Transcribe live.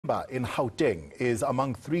Temba in Gauteng is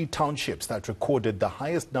among 3 townships that recorded the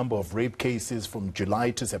highest number of rape cases from July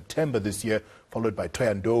to September this year, followed by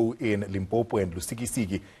Thohoyandou in Limpopo and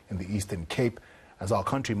Lusikisiki in the Eastern Cape. As our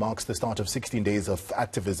country marks the start of 16 days of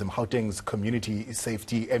activism, Gauteng's Community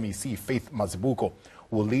Safety MEC Faith Mazibuko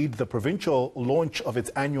will lead the provincial launch of its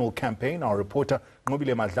annual campaign. Our reporter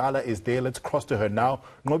Nqobile Madlala is there. Let's cross to her now.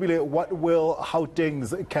 Nqobile, what will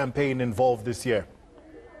Gauteng's campaign involve this year?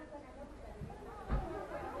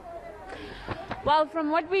 Well, from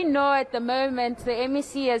what we know at the moment, the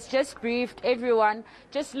MEC has just briefed everyone,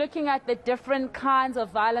 just looking at the different kinds of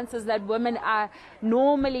violences that women are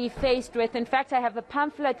normally faced with. In fact, I have a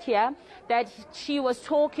pamphlet here that she was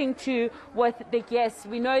talking to with the guests.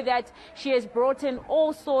 We know that she has brought in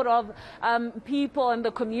all sort of people in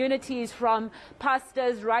the communities, from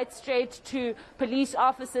pastors right straight to police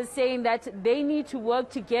officers, saying that they need to work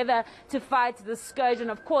together to fight the scourge. And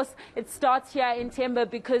of course, it starts here in Temba,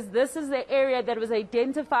 because this is the area that was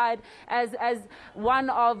identified as one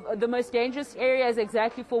of the most dangerous areas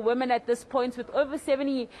exactly for women at this point, with over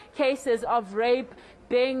 70 cases of rape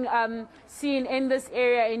being seen in this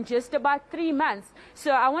area in just about 3 months.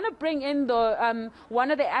 So I want to bring in one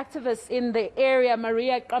of the activists in the area,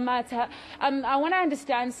 Maria Kamata. I want to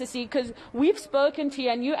understand, Sissy, because we've spoken to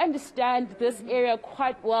you and you understand this area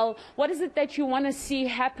quite well. What is it that you want to see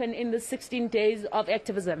happen in the 16 days of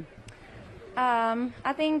activism?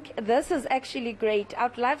 I think this is actually great.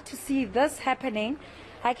 I'd love to see this happening,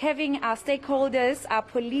 like having our stakeholders, our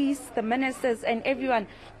police, the ministers and everyone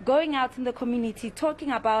going out in the community,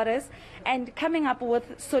 talking about us and coming up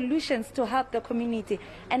with solutions to help the community,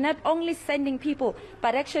 and not only sending people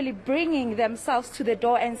but actually bringing themselves to the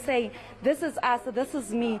door and saying, this is us, this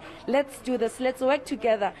is me, let's do this, let's work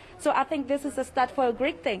together. So I think this is a start for a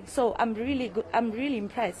great thing. So I'm really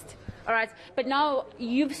impressed. All right, but now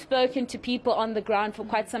you've spoken to people on the ground for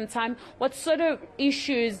quite some time. What sort of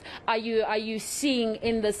issues are you seeing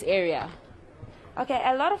in this area? Okay,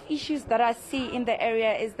 a lot of issues that I see in the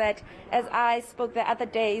area is that, as I spoke the other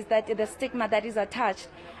day, is that the stigma that is attached.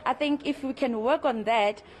 I think if we can work on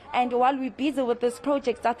that, and while we're busy with this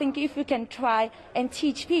project, I think if we can try and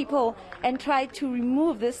teach people and try to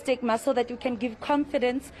remove the stigma, so that we can give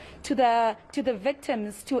confidence to the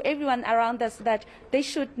victims, to everyone around us, that they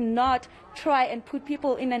should not try and put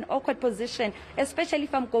people in an awkward position, especially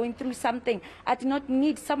if I'm going through something. I do not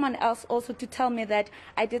need someone else also to tell me that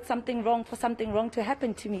I did something wrong for something wrong to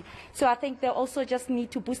happen to me. So I think they also just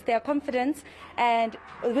need to boost their confidence, and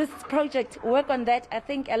this project, work on that. I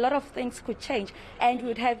think a lot of things could change, and we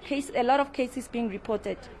would have a lot of cases being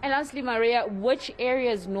reported. And lastly, Maria, which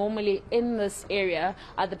areas normally in this area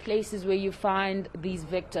are the places where you find these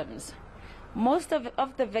victims? Most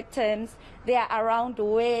of the victims, they are around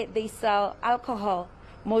where they sell alcohol,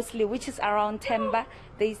 mostly, which is around Temba.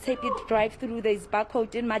 They take it drive through, there's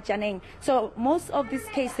barcode in Majaneng. So most of these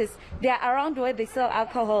cases, they are around where they sell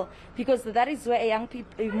alcohol, because that is where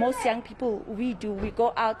most young people, we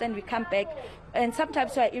go out and we come back. And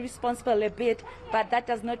sometimes we are irresponsible a bit, but that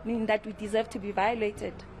does not mean that we deserve to be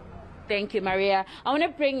violated. Thank you, Maria. I want to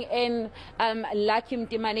bring in Lakim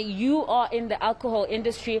Timane. You are in the alcohol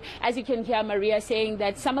industry. As you can hear Maria saying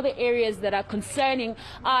that some of the areas that are concerning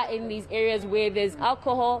are in these areas where there's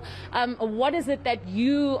alcohol. What is it that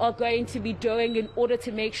you are going to be doing in order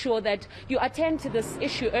to make sure that you attend to this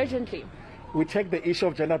issue urgently? We take the issue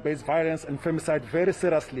of gender-based violence and femicide very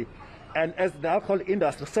seriously. And as the alcohol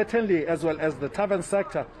industry, certainly as well as the tavern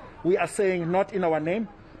sector, we are saying not in our name.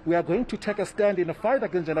 We are going to take a stand in the fight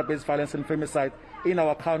against gender-based violence and femicide in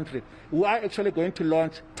our country. We are actually going to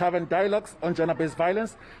launch tavern dialogues on gender-based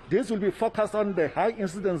violence. This will be focused on the high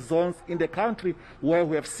incidence zones in the country where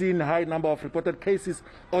we have seen a high number of reported cases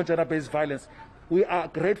on gender-based violence. We are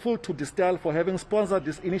grateful to Distel for having sponsored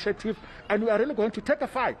this initiative, and we are really going to take a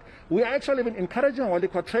fight. We are actually even encouraging our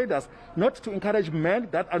liquor traders not to encourage men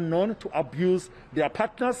that are known to abuse their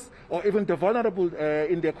partners or even the vulnerable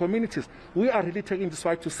in their communities. We are really taking this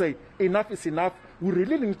fight to say enough is enough. We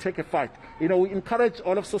really need to take a fight. We encourage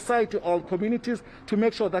all of society, all communities, to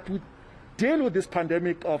make sure that we deal with this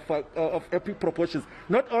pandemic of epic proportions.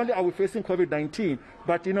 Not only are we facing COVID-19,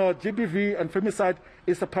 but GBV and femicide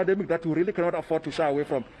is a pandemic that we really cannot afford to shy away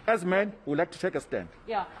from. As men, we like to take a stand.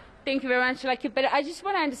 Yeah. Thank you very much, Lucky. But I just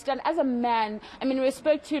want to understand, as a man, we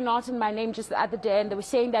spoke to Not in My Name just the other day, and they were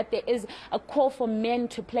saying that there is a call for men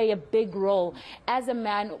to play a big role. As a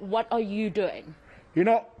man, what are you doing? We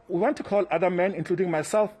want to call other men, including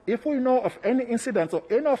myself, if we know of any incidents or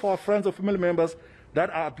any of our friends or family members that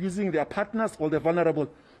are abusing their partners or the vulnerable,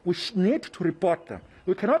 we need to report them.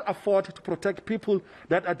 We cannot afford to protect people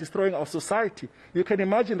that are destroying our society. You can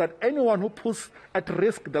imagine that anyone who puts at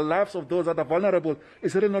risk the lives of those that are vulnerable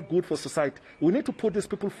is really not good for society. We need to put these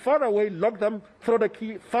people far away, lock them, throw the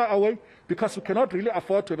key far away, because we cannot really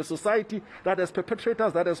afford to have a society that has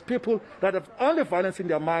perpetrators, that has people that have only violence in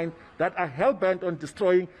their mind, that are hell-bent on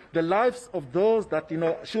destroying the lives of those that,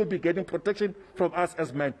 should be getting protection from us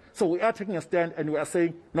as men. So we are taking a stand and we are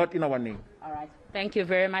saying, not in our name. All right. Thank you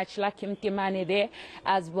very much, Lucky Mtimane there,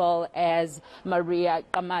 as well as Maria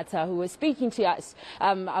Kamata, who was speaking to us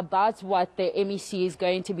about what the MEC is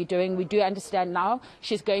going to be doing. We do understand now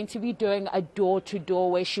she's going to be doing a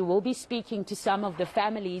door-to-door where she will be speaking to some of the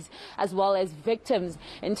families as well as victims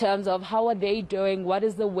in terms of how are they doing, what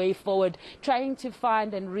is the way forward, trying to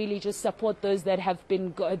find and really just support those that have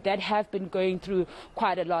been going through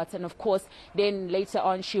quite a lot. And of course, then later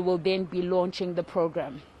on, she will then be launching the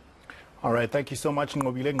program. All right, thank you so much,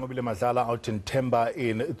 Nqobile Madlala, out in Temba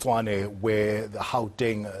in Tshwane, where the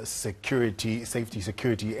Gauteng Safety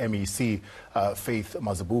Security MEC, Faith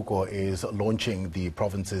Mazibuko, is launching the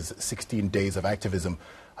province's 16 days of activism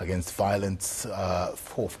against violence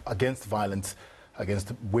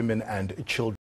against women and children.